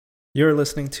You're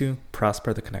listening to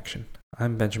Prosper the Connection.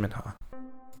 I'm Benjamin Ha.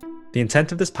 The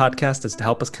intent of this podcast is to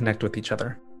help us connect with each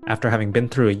other after having been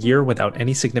through a year without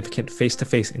any significant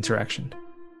face-to-face interaction.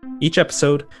 Each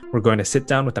episode, we're going to sit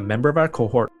down with a member of our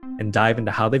cohort and dive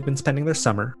into how they've been spending their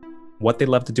summer, what they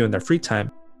love to do in their free time,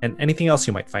 and anything else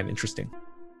you might find interesting.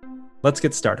 Let's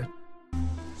get started.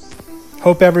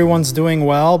 Hope everyone's doing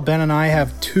well. Ben and I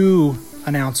have two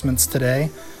announcements today.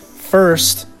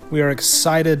 First, we are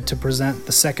excited to present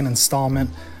the second installment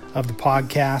of the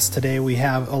podcast. Today we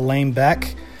have Elaine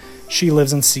Baik. She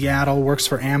lives in Seattle, works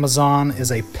for Amazon,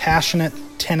 is a passionate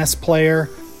tennis player.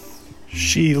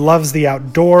 She loves the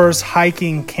outdoors,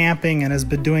 hiking, camping, and has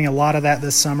been doing a lot of that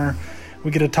this summer.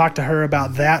 We get to talk to her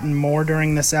about that and more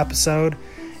during this episode.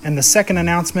 And the second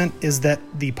announcement is that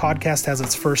the podcast has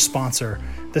its first sponsor.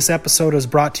 This episode is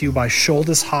brought to you by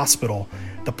Shouldes Hospital,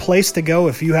 the place to go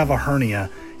if you have a hernia.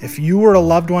 If you or a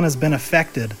loved one has been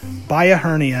affected by a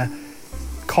hernia,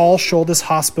 call Shouldes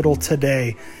Hospital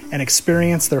today and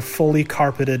experience their fully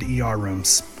carpeted ER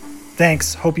rooms.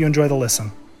 Thanks. Hope you enjoy the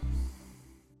listen.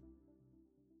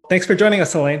 Thanks for joining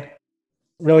us, Elaine.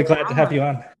 Really glad to have you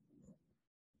on.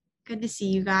 Good to see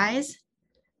you guys.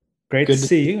 Great to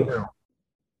see you.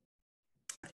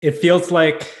 It feels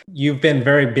like you've been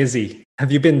very busy.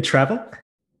 Have you been traveling?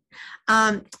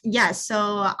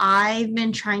 So I've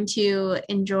been trying to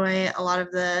enjoy a lot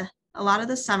of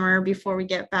the summer before we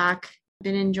get back.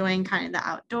 Been enjoying kind of the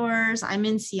outdoors. I'm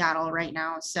in Seattle right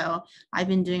now, so I've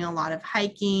been doing a lot of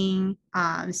hiking,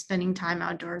 spending time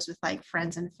outdoors with like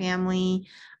friends and family,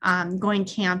 going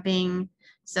camping.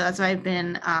 So that's why I've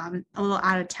been a little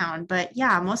out of town. But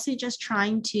yeah, mostly just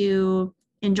trying to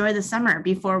enjoy the summer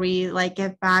before we like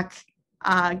get back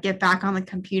on the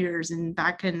computers and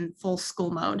back in full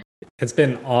school mode. It's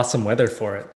been awesome weather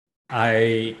for it.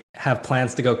 I have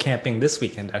plans to go camping this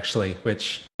weekend, actually,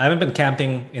 which I haven't been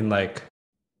camping in like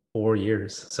 4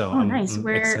 years. So nice. I'm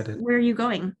Where excited. Where are you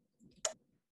going?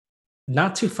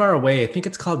 Not too far away. I think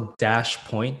it's called Dash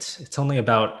Point. It's only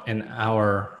about an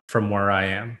hour from where I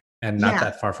am and not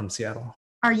that far from Seattle.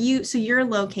 So you're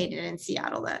located in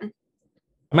Seattle then?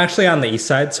 I'm actually on the east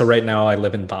side. So right now I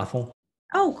live in Bothell.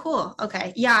 Oh, cool.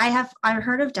 Okay. Yeah, I've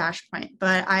heard of Dash Point,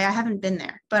 but I haven't been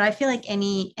there. But I feel like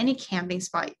any camping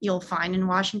spot you'll find in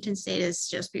Washington State is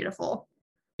just beautiful.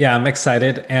 Yeah, I'm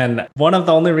excited. And one of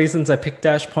the only reasons I picked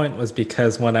Dash Point was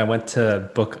because when I went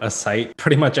to book a site,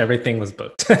 pretty much everything was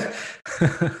booked.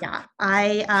 Yeah,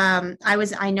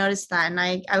 I noticed that, and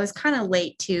I was kind of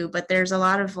late too, but there's a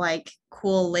lot of like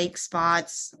cool lake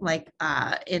spots like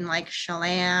in like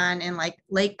Chelan, and like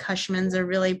Lake Cushman's a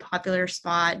really popular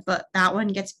spot, but that one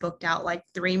gets booked out like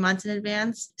 3 months in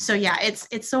advance. So yeah, it's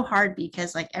so hard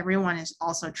because like everyone is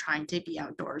also trying to be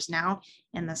outdoors now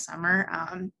in the summer.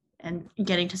 And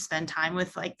getting to spend time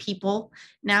with like people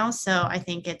now. So I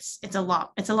think it's a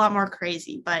lot more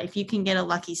crazy, but if you can get a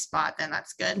lucky spot, then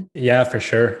that's good. Yeah, for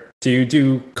sure. Do you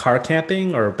do car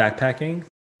camping or backpacking?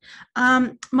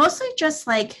 Mostly just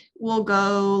like we'll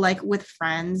go like with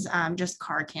friends, just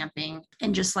car camping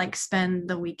and just like spend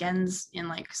the weekends in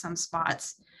like some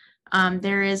spots.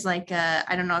 There is like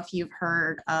I don't know if you've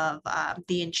heard of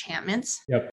the Enchantments.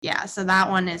 Yep. Yeah, so that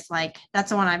one is like, that's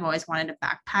the one I've always wanted to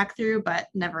backpack through, but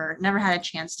never had a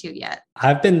chance to yet.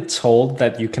 I've been told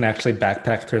that you can actually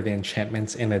backpack through the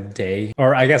Enchantments in a day,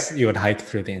 or I guess you would hike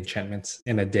through the Enchantments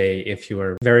in a day if you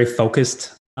were very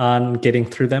focused on getting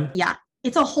through them. Yeah.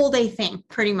 It's a whole day thing,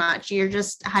 pretty much. You're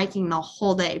just hiking the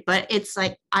whole day, but it's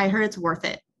like, I heard it's worth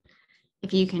it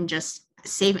if you can just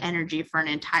save energy for an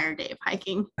entire day of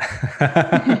hiking.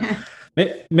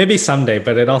 Maybe someday,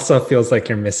 but it also feels like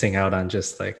you're missing out on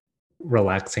just like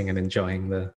relaxing and enjoying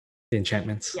the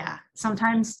enchantments. Yeah.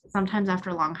 Sometimes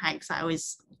after long hikes, I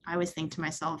always think to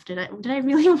myself, did I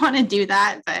really want to do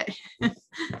that? But yeah.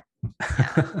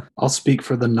 I'll speak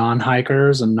for the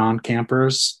non-hikers and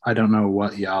non-campers. I don't know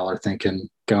what y'all are thinking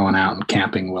going out and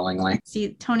camping willingly.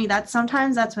 See, Tony,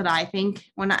 sometimes that's what I think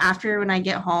when I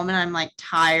get home and I'm like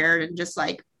tired and just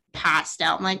like passed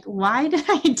out. I'm like, why did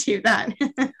I do that?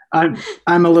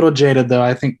 I'm a little jaded though.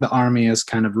 I think the Army has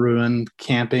kind of ruined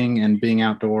camping and being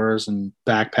outdoors and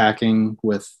backpacking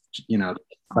with,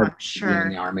 Sure. In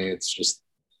the Army. It's just,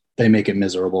 they make it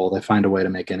miserable. They find a way to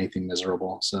make anything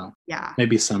miserable. So yeah,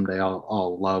 maybe someday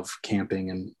I'll love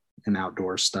camping and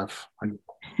outdoor stuff.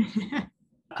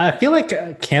 I feel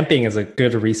like camping is a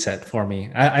good reset for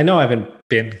me. I know I haven't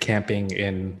been camping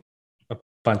in a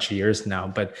bunch of years now,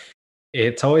 but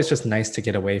it's always just nice to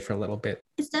get away for a little bit.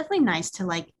 It's definitely nice to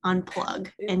like unplug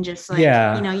and just like,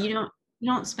 yeah. You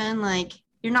don't spend like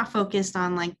you're not focused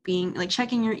on like being like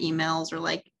checking your emails or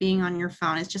like being on your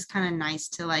phone. It's just kind of nice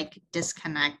to like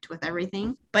disconnect with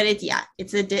everything. But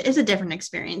it's a different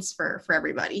experience for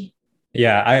everybody.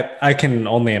 Yeah, I can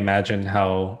only imagine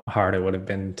how hard it would have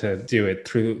been to do it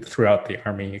throughout the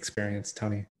Army experience,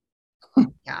 Tony.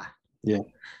 Yeah. Yeah.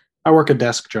 I work a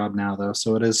desk job now, though,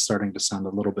 so it is starting to sound a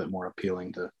little bit more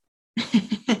appealing to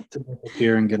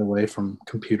disappear and get away from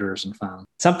computers and phones.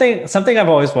 Something I've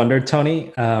always wondered,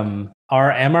 Tony, are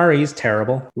MREs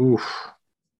terrible? Oof.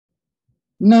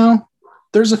 No,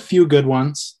 there's a few good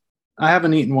ones. I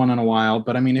haven't eaten one in a while,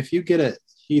 but I mean, if you get it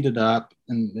heated up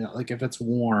and like if it's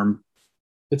warm,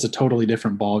 it's a totally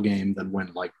different ball game than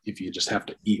when like if you just have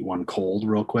to eat one cold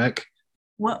real quick.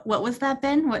 What was that,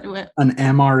 Ben? What? An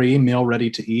MRE, meal ready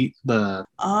to eat, the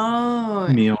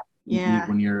meal you eat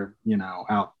when you're,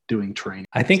 out doing training.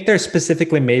 I think they're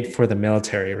specifically made for the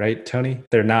military, right, Tony?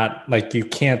 They're not like you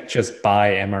can't just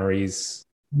buy MREs.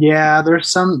 Yeah,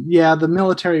 the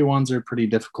military ones are pretty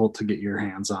difficult to get your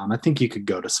hands on. I think you could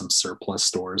go to some surplus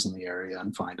stores in the area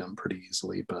and find them pretty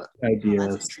easily, but the idea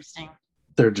is interesting.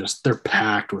 They're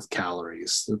packed with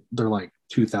calories. They're like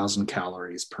 2,000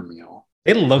 calories per meal.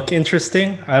 They look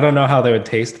interesting. I don't know how they would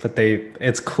taste, but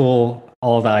it's cool.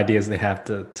 All the ideas they have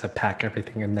to pack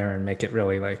everything in there and make it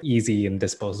really like easy and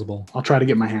disposable. I'll try to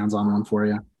get my hands on one for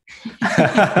you. For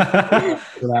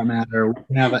that matter, we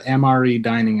can have an MRE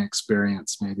dining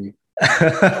experience, maybe.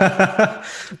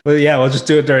 Well, yeah, we'll just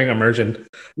do it during immersion.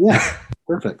 Yeah,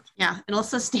 perfect. Yeah, it'll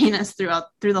sustain us through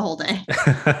the whole day.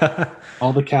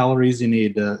 All the calories you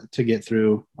need to get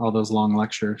through all those long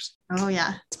lectures. Oh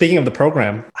yeah. Speaking of the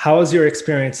program, how was your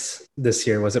experience this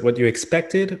year? Was it what you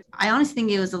expected? I honestly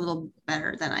think it was a little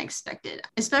better than I expected,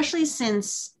 especially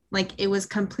since like it was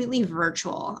completely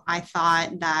virtual. I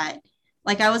thought that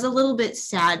like I was a little bit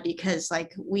sad because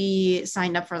like we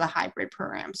signed up for the hybrid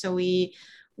program, so we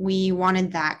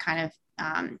wanted that kind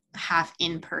of half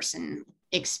in-person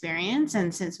experience,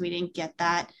 and since we didn't get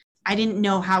that, I didn't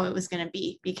know how it was going to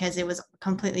be because it was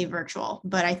completely virtual.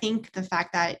 But I think the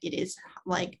fact that it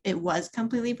was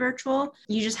completely virtual,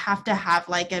 you just have to have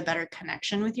like a better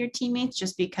connection with your teammates,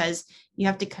 just because you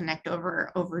have to connect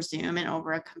over Zoom and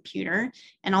over a computer.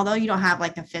 And although you don't have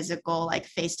like a physical like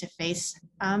face-to-face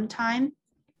time,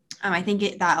 I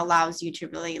think that allows you to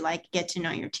really like get to know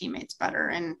your teammates better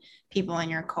and people in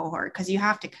your cohort, because you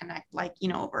have to connect like,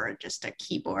 over just a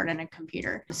keyboard and a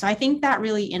computer. So I think that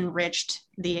really enriched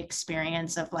the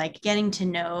experience of like getting to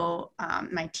know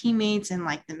my teammates and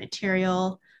like the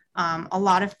material. A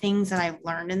lot of things that I've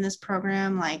learned in this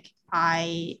program, like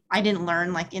I didn't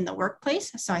learn like in the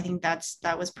workplace. So I think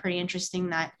that was pretty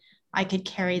interesting that I could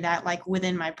carry that like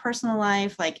within my personal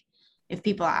life. Like if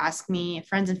people ask me, if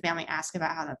friends and family ask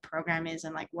about how the program is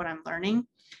and like what I'm learning,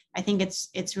 I think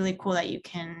it's really cool that you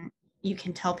can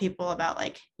tell people about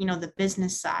like, the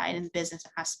business side and business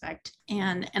aspect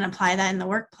and apply that in the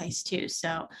workplace too.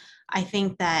 So I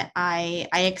think that I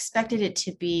expected it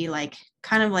to be like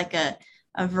kind of like a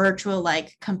virtual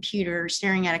like computer,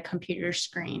 staring at a computer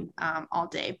screen all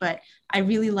day. But I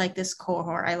really like this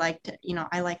cohort. I like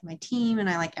my team and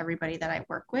I like everybody that I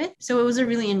work with. So it was a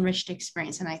really enriched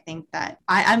experience. And I think that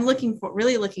I'm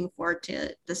really looking forward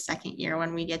to the second year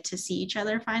when we get to see each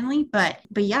other finally. But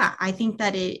yeah, I think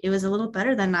that it was a little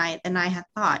better than I had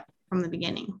thought from the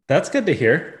beginning. That's good to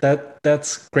hear.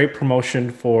 That's great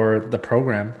promotion for the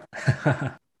program.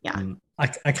 Yeah.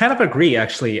 I kind of agree,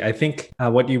 actually. I think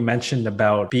what you mentioned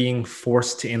about being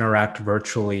forced to interact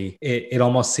virtually, it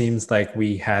almost seems like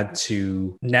we had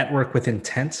to network with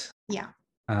intent. Yeah.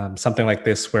 Something like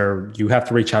this where you have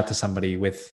to reach out to somebody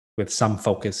with some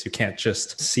focus. You can't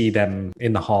just see them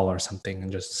in the hall or something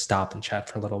and just stop and chat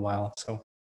for a little while. So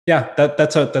yeah,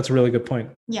 that's a really good point.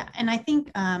 Yeah. And I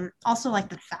think also like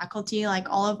the faculty, like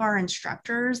all of our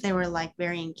instructors, they were like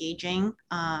very engaging.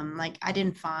 Like I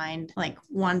didn't find like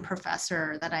one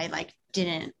professor that I like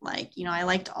didn't like, I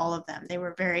liked all of them. They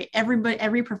were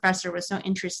every professor was so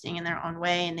interesting in their own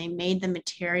way, and they made the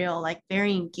material like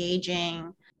very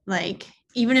engaging. Like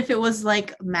even if it was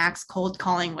like max cold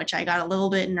calling, which I got a little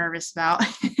bit nervous about,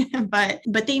 but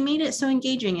they made it so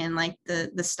engaging, and like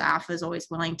the staff was always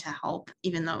willing to help,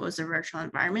 even though it was a virtual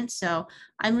environment. So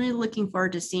I'm really looking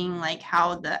forward to seeing like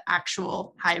how the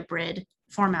actual hybrid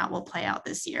format will play out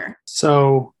this year.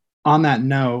 So on that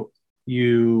note,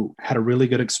 you had a really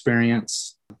good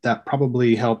experience that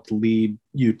probably helped lead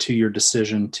you to your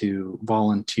decision to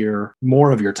volunteer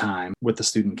more of your time with the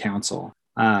student council.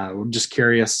 Just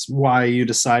curious why you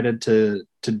decided to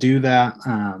do that.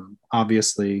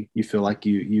 Obviously, you feel like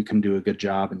you can do a good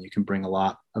job and you can bring a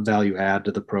lot of value add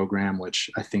to the program, which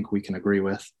I think we can agree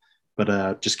with.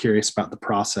 But just curious about the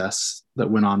process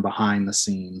that went on behind the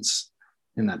scenes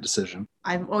in that decision.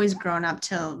 I've always grown up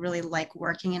to really like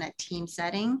working in a team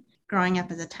setting. Growing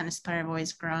up as a tennis player, I've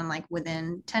always grown like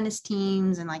within tennis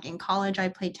teams, and like in college I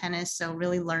played tennis. So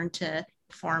really learned to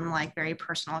form like very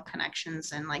personal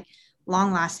connections and like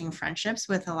long lasting friendships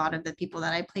with a lot of the people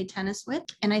that I played tennis with.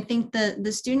 And I think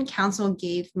the student council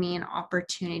gave me an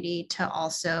opportunity to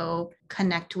also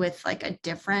connect with like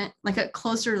a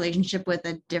closer relationship with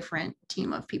a different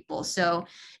team of people. So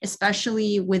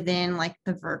especially within like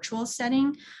the virtual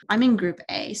setting, I'm in group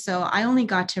A. So I only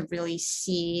got to really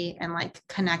see and like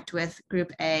connect with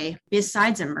group A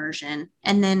besides immersion.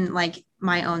 And then like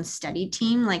my own study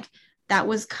team, like that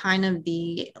was kind of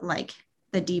the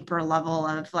deeper level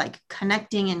of like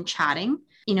connecting and chatting.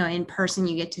 In person,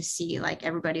 you get to see like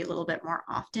everybody a little bit more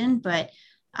often, but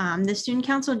the student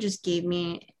council just gave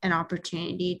me an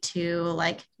opportunity to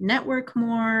like network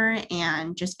more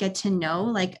and just get to know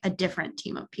like a different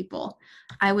team of people.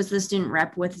 I was the student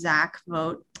rep with Zach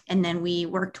Vote, and then we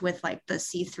worked with like the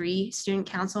C3 student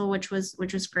council, which was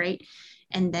great.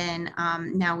 And then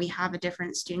now we have a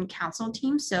different student council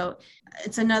team. So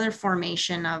it's another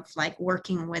formation of like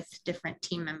working with different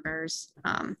team members,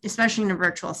 especially in a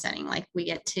virtual setting. Like we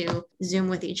get to Zoom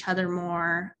with each other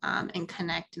more and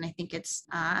connect. And I think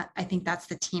I think that's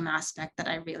the team aspect that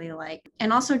I really like.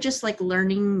 And also just like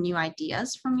learning new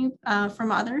ideas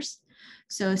from others.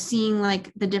 So seeing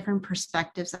like the different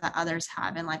perspectives that others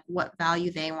have and like what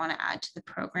value they want to add to the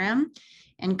program,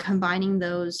 and combining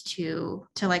those to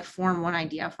like form one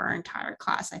idea for our entire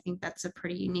class. I think that's a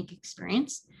pretty unique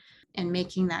experience, and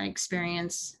making that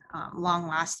experience long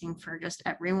lasting for just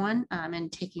everyone,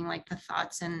 and taking like the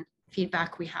thoughts and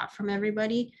feedback we have from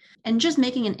everybody and just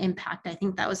making an impact. I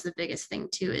think that was the biggest thing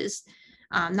too, is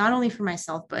not only for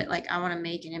myself, but like I want to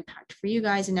make an impact for you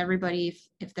guys and everybody.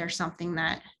 If there's something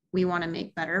that we want to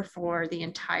make better for the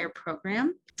entire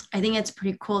program, I think it's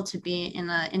pretty cool to be in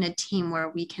a team where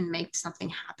we can make something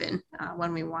happen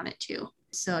when we want it to.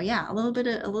 So yeah, a little bit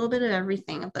of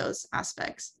everything of those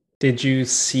aspects. Did you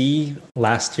see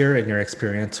last year in your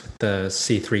experience with the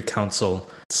C3 Council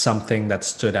something that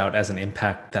stood out as an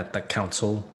impact that the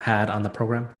council had on the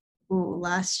program? Ooh,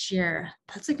 last year,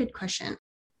 that's a good question.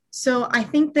 So I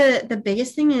think the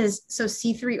biggest thing is, so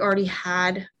C3 already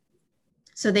had.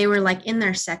 So they were like in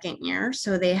their second year.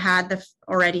 So they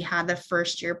already had the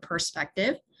first year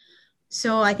perspective.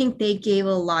 So I think they gave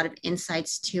a lot of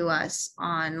insights to us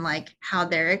on like how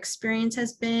their experience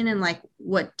has been and like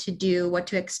what to do, what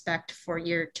to expect for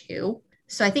year 2.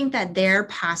 So I think that their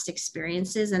past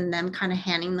experiences and them kind of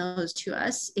handing those to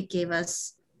us, it gave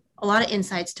us a lot of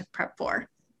insights to prep for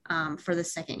the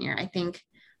second year. I think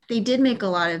they did make a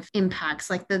lot of impacts,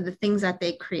 like the things that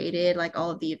they created, like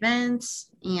all of the events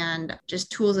and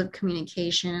just tools of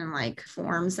communication and like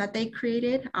forms that they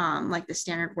created, like the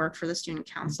standard work for the student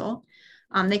council.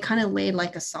 They kind of laid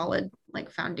like a solid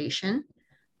like foundation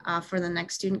for the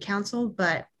next student council.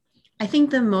 But I think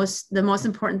the most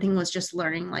important thing was just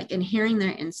learning like and hearing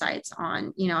their insights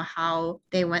on, how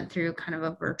they went through kind of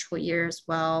a virtual year as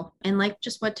well, and like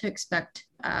just what to expect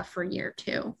for year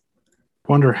 2.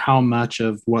 Wonder how much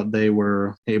of what they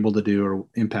were able to do or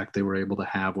impact they were able to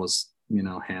have was,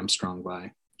 hamstrung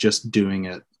by just doing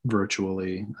it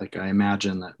virtually. Like I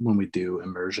imagine that when we do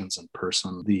immersions in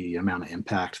person, the amount of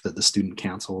impact that the student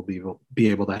council will be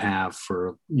able to have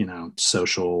for,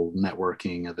 social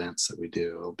networking events that we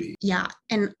do will be. Yeah.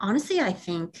 And honestly, I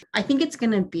think it's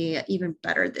going to be even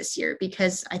better this year,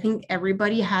 because I think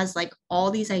everybody has like all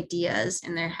these ideas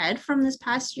in their head from this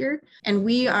past year. And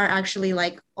we are actually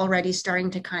like already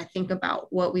starting to kind of think about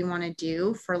what we want to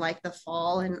do for like the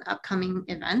fall and upcoming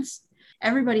events.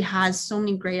 Everybody has so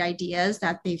many great ideas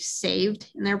that they've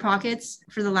saved in their pockets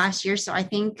for the last year. So I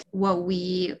think what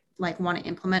we like want to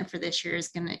implement for this year it's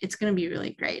going to be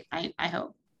really great. I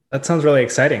hope. That sounds really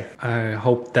exciting. I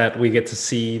hope that we get to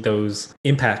see those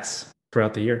impacts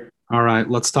throughout the year. All right,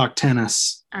 let's talk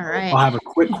tennis. All right. I'll have a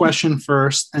quick question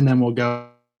first, and then we'll go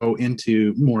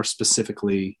into more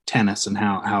specifically tennis and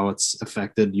how it's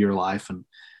affected your life and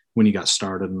when you got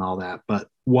started and all that. But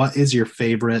what is your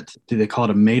favorite, do they call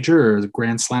it a major or the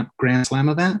Grand Slam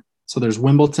event? So there's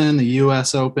Wimbledon, the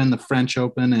US Open, the French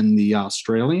Open, and the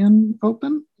Australian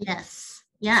Open? Yes.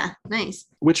 Yeah, nice.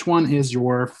 Which one is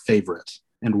your favorite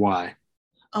and why?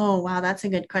 Oh, wow, that's a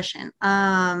good question.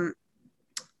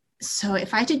 So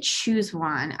if I had to choose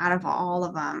one out of all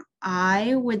of them,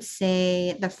 I would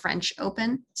say the French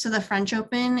Open. So the French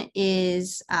Open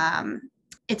is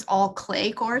it's all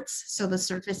clay courts, so the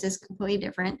surface is completely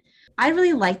different. I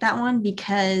really like that one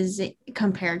because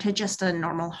compared to just a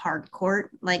normal hard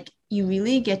court, like you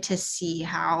really get to see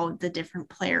how the different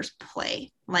players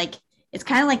play. Like it's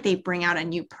kind of like they bring out a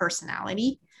new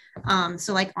personality.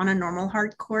 So like on a normal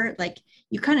hard court, like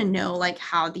you kind of know like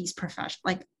how these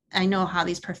like I know how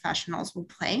these professionals will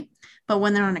play, but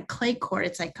when they're on a clay court,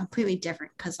 it's like completely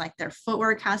different because like their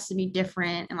footwork has to be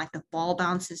different and like the ball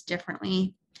bounces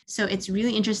differently. So it's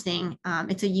really interesting.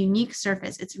 It's a unique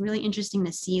surface. It's really interesting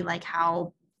to see like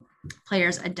how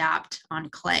players adapt on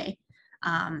clay.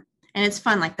 And it's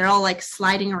fun. Like they're all like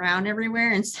sliding around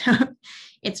everywhere. And so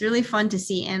it's really fun to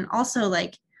see. And also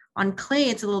like on clay,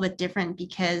 it's a little bit different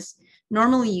because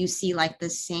normally you see like the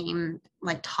same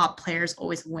like top players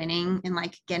always winning and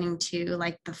like getting to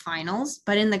like the finals,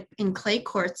 but in clay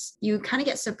courts you kind of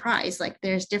get surprised. Like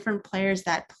there's different players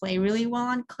that play really well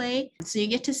on clay, so you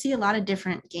get to see a lot of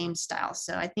different game styles.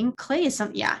 So I think clay is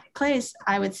clay is,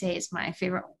 I would say, is my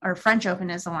favorite, or French Open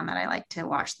is the one that I like to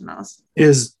watch the most.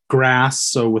 Is grass,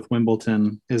 so with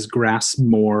Wimbledon, is grass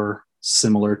more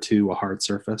similar to a hard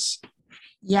surface?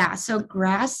 Yeah, so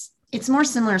grass, it's more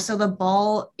similar. So the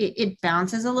ball, it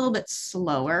bounces a little bit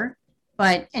slower,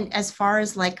 but and as far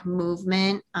as like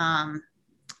movement,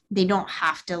 they don't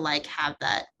have to like have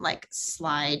that like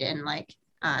slide and like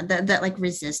that like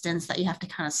resistance that you have to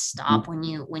kind of stop when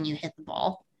you hit the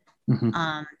ball.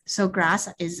 So grass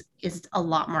is a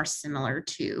lot more similar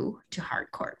to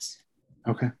hard courts.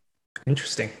 Okay,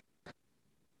 interesting.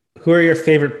 Who are your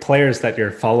favorite players that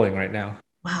you're following right now?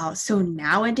 Wow. So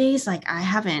nowadays, like I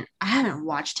haven't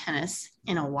watched tennis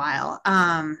in a while.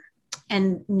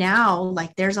 And now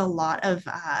like there's a lot of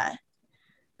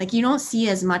like you don't see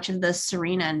as much of the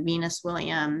Serena and Venus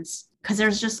Williams because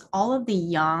there's just all of the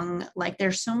young, like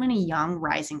there's so many young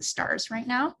rising stars right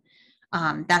now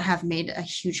that have made a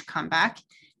huge comeback.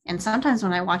 And sometimes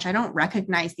when I watch, I don't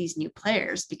recognize these new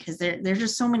players because there's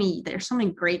just so many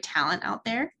great talent out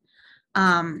there.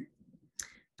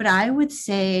 But I would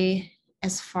say,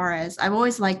 as far as, I've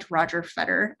always liked Roger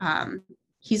Federer.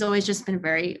 He's always just been a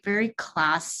very, very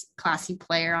classy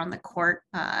player on the court,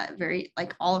 very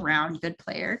like all around good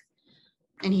player.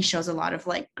 And he shows a lot of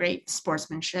like great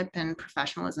sportsmanship and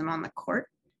professionalism on the court.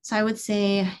 So I would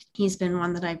say he's been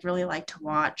one that I've really liked to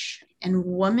watch. And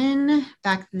women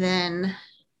back then,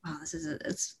 wow,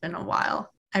 it's been a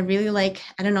while. I really like,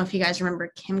 I don't know if you guys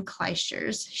remember Kim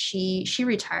Clijsters. She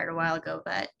retired a while ago,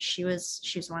 but she was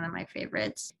one of my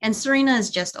favorites. And Serena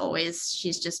is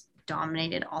she's just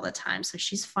dominated all the time. So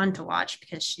she's fun to watch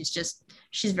because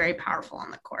she's very powerful on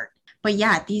the court. But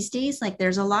yeah, these days, like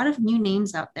there's a lot of new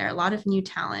names out there, a lot of new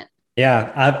talent.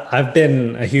 Yeah, I've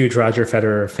been a huge Roger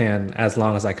Federer fan as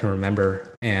long as I can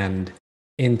remember. And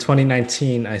in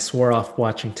 2019, I swore off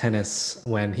watching tennis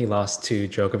when he lost to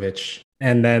Djokovic.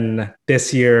 And then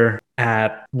this year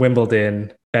at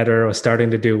Wimbledon, Federer was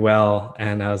starting to do well.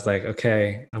 And I was like,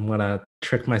 okay, I'm going to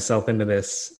trick myself into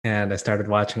this. And I started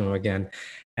watching him again.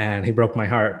 And he broke my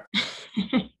heart.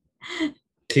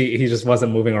 He just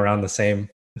wasn't moving around the same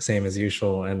as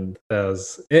usual. And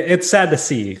it's sad to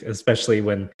see, especially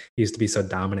when he used to be so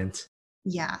dominant.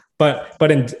 Yeah. But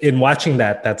in watching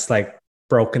that's like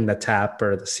broken the tap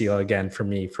or the seal again for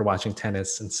me for watching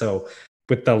tennis. And so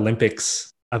with the Olympics,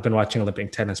 I've been watching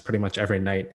Olympic tennis pretty much every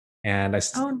night. And I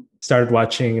started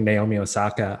watching Naomi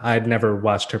Osaka. I'd never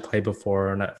watched her play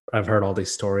before, and I've heard all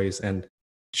these stories. And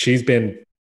she's been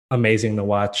amazing to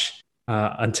watch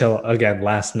until, again,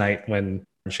 last night when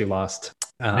she lost.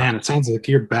 Man, it sounds like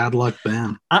you're bad luck,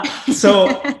 Ben.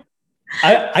 So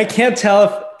I can't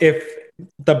tell if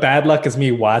the bad luck is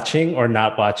me watching or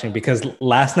not watching, because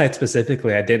last night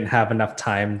specifically, I didn't have enough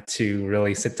time to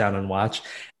really sit down and watch.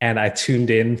 And I tuned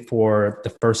in for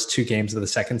the first two games of the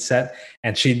second set,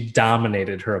 and she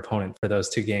dominated her opponent for those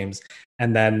two games.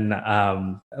 And then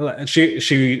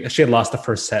she had lost the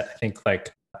first set, I think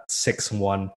like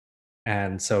 6-1.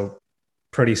 And so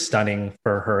pretty stunning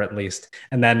for her at least.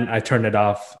 And then I turned it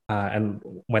off and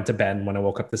went to bed. When I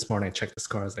woke up this morning, I checked the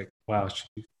score. I was like, wow,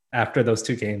 after those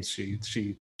two games,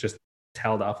 she just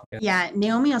tailed off again. Yeah,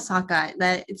 Naomi Osaka.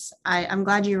 I'm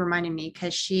glad you reminded me,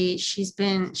 because she's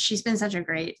been such a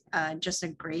great, just a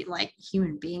great like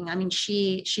human being. I mean,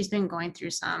 she's been going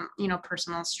through some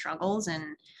personal struggles,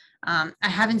 and I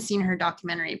haven't seen her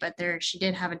documentary, but she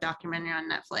did have a documentary on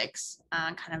Netflix,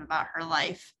 kind of about her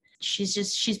life.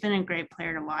 She's been a great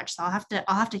player to watch. So I'll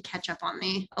have to catch up on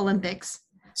the Olympics.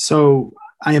 So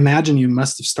I imagine you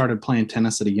must have started playing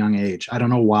tennis at a young age. I don't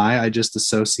know why. I just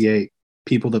associate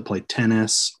people that play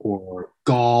tennis or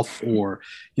golf or,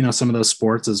 some of those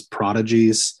sports as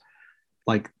prodigies,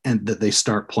 and that they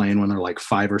start playing when they're like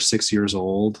 5 or 6 years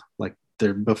old. Like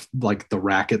they're like the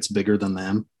racket's bigger than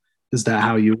them. Is that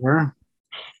how you were?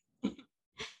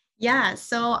 Yeah,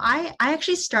 so I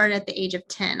actually started at the age of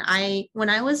 10. When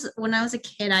I was a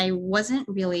kid, I wasn't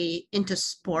really into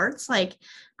sports. Like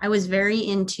I was very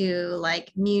into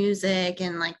like music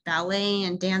and like ballet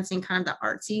and dancing, kind of the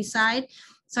artsy side.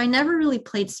 So I never really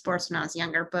played sports when I was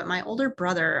younger, but my older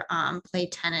brother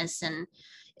played tennis, and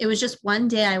it was just one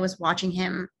day I was watching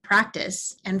him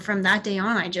practice, and from that day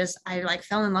on I like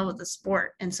fell in love with the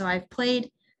sport. And so I've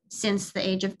played since the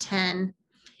age of 10,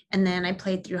 and then I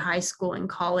played through high school and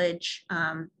college,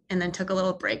 and then took a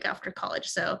little break after college.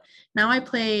 So now I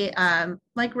play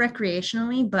like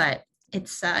recreationally, but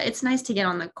it's nice to get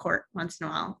on the court once in a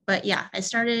while. But yeah, I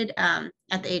started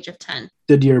at the age of 10.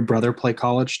 Did your brother play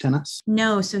college tennis?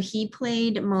 No, so he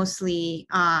played mostly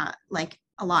like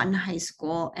a lot in high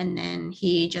school, and then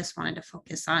he just wanted to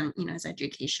focus on his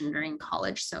education during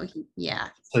college. So yeah.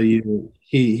 So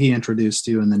he introduced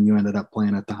you, and then you ended up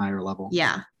playing at the higher level.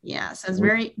 Yeah. So I was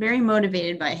very, very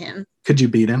motivated by him. Could you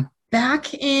beat him?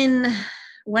 Back in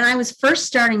when I was first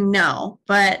starting, no,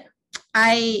 but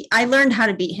I learned how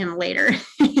to beat him later.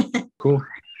 Cool.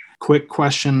 Quick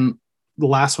question. The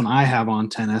last one I have on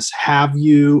tennis. Have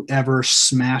you ever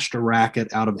smashed a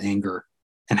racket out of anger?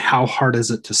 And how hard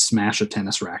is it to smash a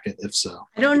tennis racket, if so?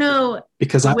 I don't know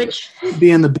Because I would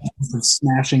be in the business of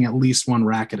smashing at least one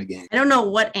racket a game. I don't know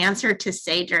what answer to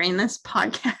say during this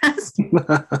podcast.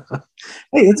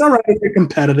 Hey, it's all right if you're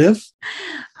competitive.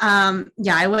 Yeah,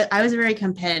 I was very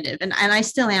competitive, and I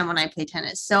still am when I play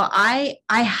tennis. So I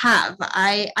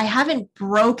haven't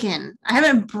broken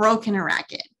a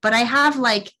racket, but I have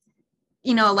like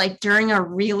during a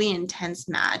really intense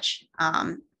match,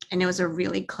 and it was a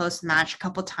really close match a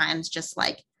couple times, just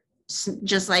like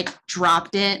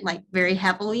dropped it like very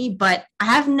heavily. But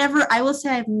I will say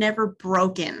I've never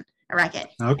broken a racket.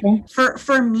 Okay.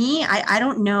 For me, I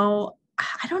don't know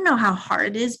how hard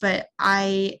it is, but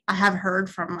I have heard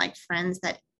from like friends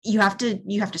that you have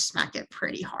to smack it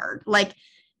pretty hard. Like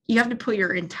you have to put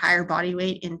your entire body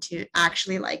weight into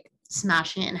actually like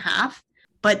smashing it in half.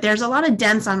 But there's a lot of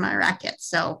dents on my racket,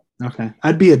 so okay.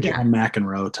 I'd be a John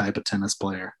McEnroe type of tennis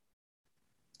player.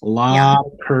 A lot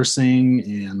of cursing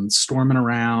and storming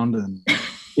around and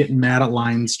getting mad at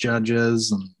lines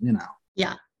judges, and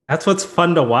Yeah. That's what's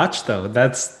fun to watch, though.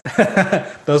 That's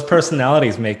those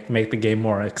personalities make the game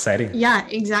more exciting. Yeah,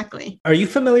 exactly. Are you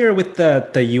familiar with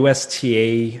the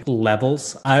USTA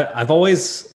levels? I've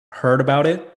always heard about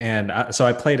it, and so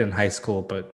I played in high school,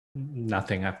 but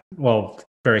nothing.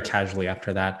 Very casually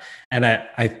after that. And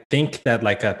I think that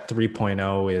like a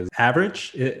 3.0 is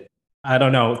average. I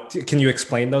don't know. Can you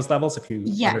explain those levels if you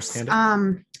understand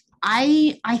it?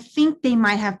 I think they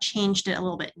might have changed it a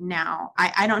little bit now.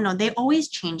 I don't know. They always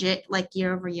change it like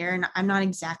year over year, and I'm not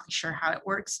exactly sure how it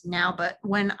works now. But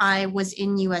when I was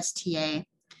in USTA,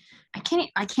 I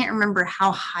can't remember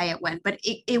how high it went, but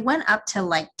it went up to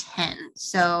like 10.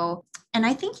 So, and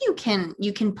I think you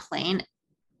can play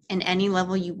in any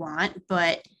level you want,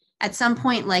 but at some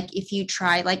point, like if you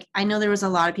try, like I know there was a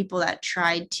lot of people that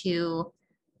tried to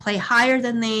play higher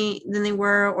than they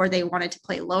were, or they wanted to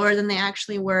play lower than they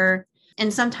actually were.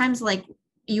 And sometimes like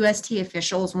UST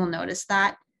officials will notice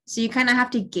that. So you kind of have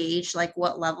to gauge like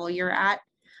what level you're at.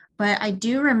 But I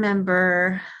do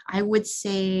remember, I would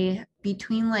say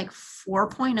between like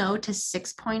 4.0 to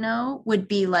 6.0 would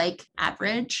be like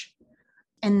average.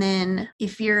 And then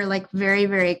if you're like very,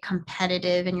 very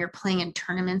competitive and you're playing in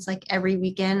tournaments like every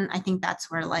weekend, I think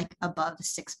that's where like above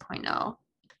 6.0.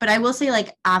 But I will say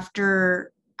like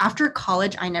after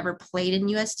college, I never played in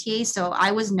USTA. So I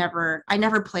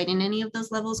never played in any of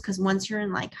those levels, because once you're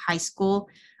in like high school,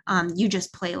 you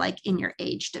just play like in your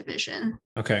age division.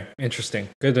 Okay, interesting.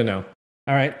 Good to know.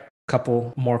 All right,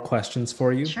 couple more questions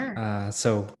for you. Sure.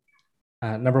 So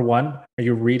number one, are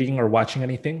you reading or watching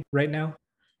anything right now?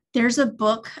 There's a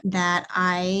book that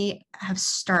I have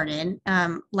started,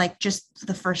 like just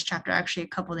the first chapter, actually a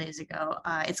couple days ago.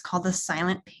 It's called The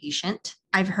Silent Patient.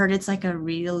 I've heard it's like a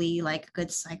really like good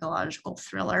psychological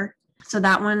thriller. So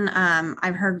that one,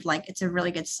 I've heard like it's a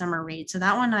really good summer read. So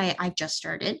that one I just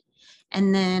started.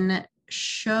 And then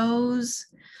shows,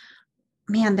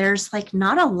 man, there's like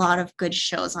not a lot of good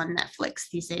shows on Netflix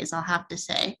these days, I'll have to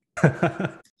say.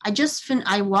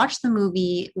 I watched the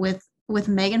movie with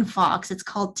Megan Fox. It's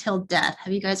called Till Death.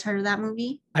 Have you guys heard of that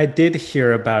movie? I did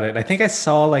hear about it. I think I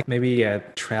saw like maybe a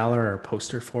trailer or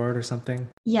poster for it or something.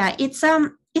 Yeah, it's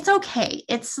okay.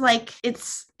 It's like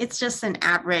it's just an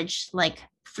average like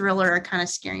thriller kind of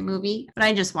scary movie. But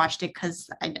I just watched it because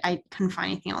I couldn't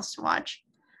find anything else to watch.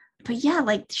 But yeah,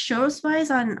 like shows wise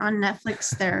on Netflix,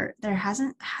 there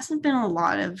hasn't been a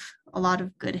lot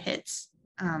of good hits.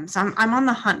 So I'm on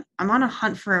the hunt. I'm on a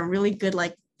hunt for a really good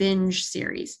like binge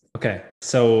series. Okay.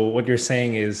 So what you're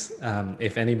saying is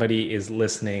if anybody is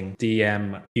listening,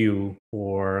 DM you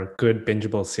for good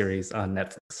bingeable series on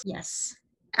Netflix. Yes,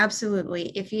 absolutely.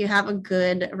 If you have a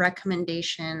good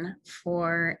recommendation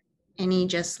for any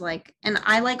just like, and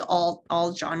I like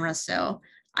all genres. So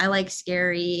I like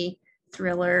scary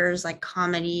thrillers, like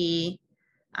comedy,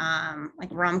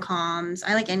 like rom-coms.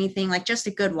 I like anything, like just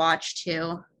a good watch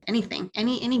too. Anything,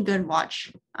 any good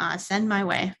watch, send my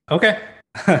way. Okay.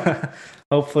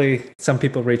 Hopefully some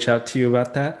people reach out to you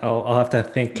about that. I'll have to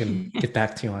think and get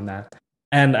back to you on that.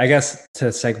 And I guess to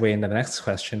segue into the next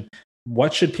question,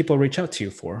 what should people reach out to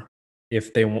you for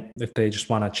if they just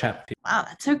want to chat with you? Wow,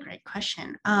 that's a great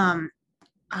question. I'm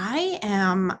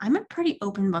a pretty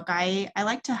open book. I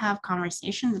like to have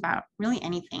conversations about really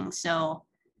anything. So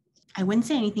I wouldn't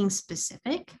say anything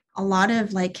specific. A lot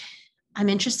of like, I'm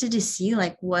interested to see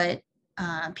like what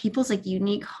people's like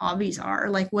unique hobbies are,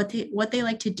 like what they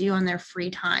like to do on their free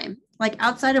time, like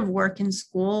outside of work and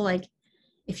school. Like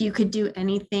if you could do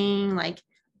anything, like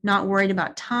not worried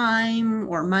about time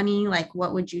or money, like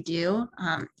what would you do?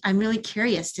 I'm really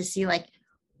curious to see like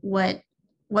what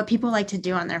people like to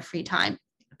do on their free time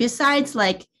besides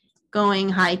like going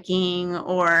hiking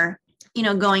or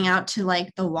going out to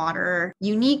like the water.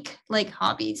 Unique like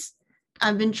hobbies.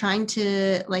 I've been trying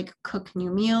to like cook new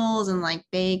meals and like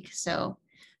bake, so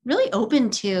really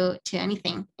open to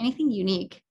anything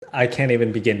unique. I can't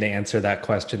even begin to answer that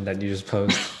question that you just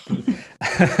posed.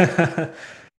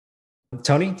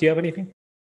 Tony, do you have anything?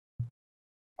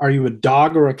 Are you a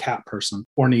dog or a cat person,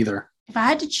 or neither? If I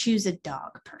had to choose a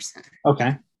dog person.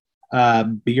 Okay.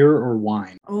 Beer or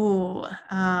wine? Oh,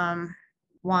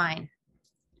 wine.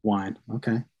 Wine.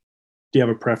 Okay. Do you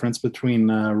have a preference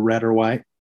between red or white?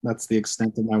 That's the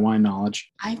extent of my wine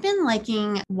knowledge. I've been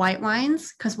liking white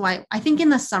wines because I think in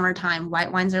the summertime,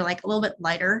 white wines are like a little bit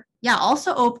lighter. Yeah.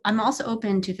 Also, I'm also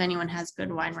open to if anyone has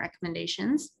good wine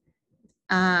recommendations.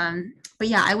 But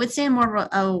yeah, I would say I'm more of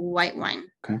a white wine.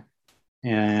 Okay.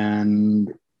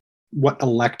 And what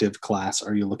elective class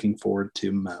are you looking forward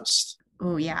to most?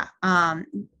 Oh yeah. I'm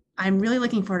really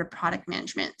looking forward to product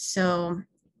management. So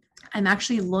I'm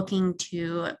actually looking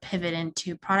to pivot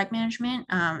into product management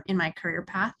in my career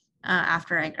path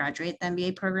after I graduate the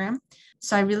MBA program.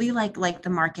 So I really like the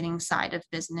marketing side of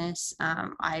business.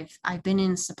 I've been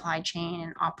in supply chain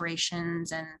and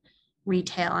operations and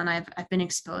retail, and I've been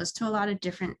exposed to a lot of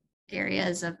different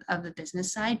areas of the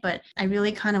business side, but I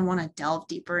really kind of want to delve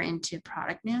deeper into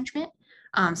product management.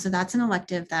 So that's an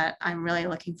elective that I'm really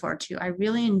looking forward to. I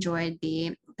really enjoyed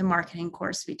the marketing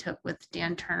course we took with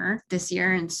Dan Turner this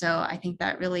year. And so I think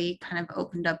that really kind of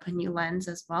opened up a new lens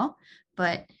as well.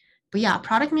 But yeah,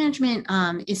 product management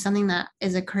is something that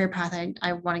is a career path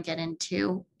I want to get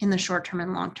into in the short term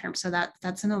and long term. So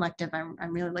that's an elective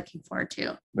I'm really looking forward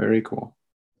to. Very cool.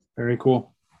 Very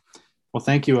cool. Well,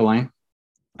 thank you, Elaine.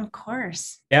 Of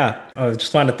course. Yeah, I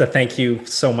just wanted to thank you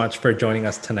so much for joining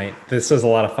us tonight. This was a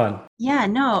lot of fun. Yeah,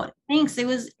 no, thanks.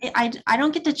 I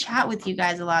don't get to chat with you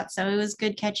guys a lot, so it was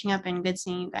good catching up and good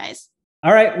seeing you guys.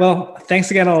 All right, well,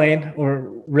 thanks again, Elaine. We're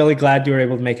really glad you were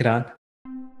able to make it on.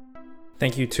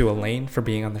 Thank you to Elaine for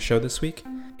being on the show this week,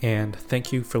 and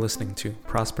thank you for listening to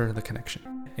Prosper the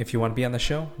Connection. If you want to be on the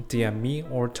show, DM me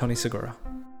or Tony Segura.